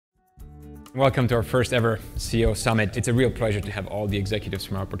Welcome to our first ever CEO Summit. It's a real pleasure to have all the executives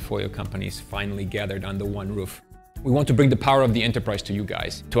from our portfolio companies finally gathered under one roof. We want to bring the power of the enterprise to you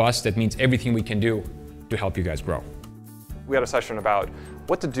guys. To us, that means everything we can do to help you guys grow. We had a session about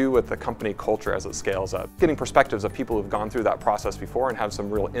what to do with the company culture as it scales up. Getting perspectives of people who've gone through that process before and have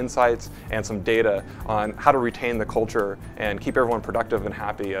some real insights and some data on how to retain the culture and keep everyone productive and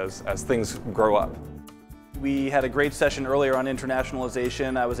happy as things grow up. We had a great session earlier on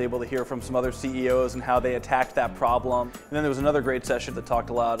internationalization. I was able to hear from some other CEOs and how they attacked that problem. And then there was another great session that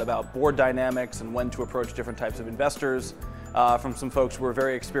talked a lot about board dynamics and when to approach different types of investors from some folks who were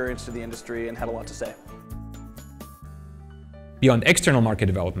very experienced in the industry and had a lot to say. Beyond external market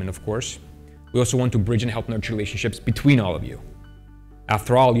development, of course, we also want to bridge and help nurture relationships between all of you.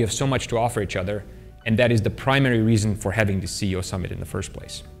 After all, you have so much to offer each other, and that is the primary reason for having the CEO Summit in the first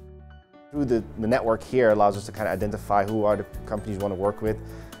place. Through the network here allows us to kind of identify who are the companies we want to work with.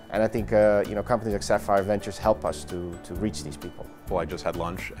 And I think companies like Sapphire Ventures help us to reach these people. Well, I just had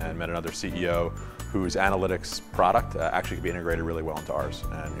lunch and met another CEO whose analytics product actually could be integrated really well into ours.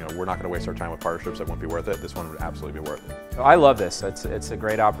 And we're not going to waste our time with partnerships that won't be worth it. This one would absolutely be worth it. I love this. It's a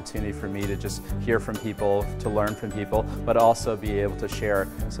great opportunity for me to just hear from people, to learn from people, but also be able to share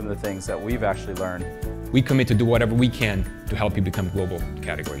some of the things that we've actually learned. We commit to do whatever we can to help you become global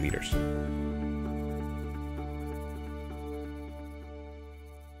category leaders.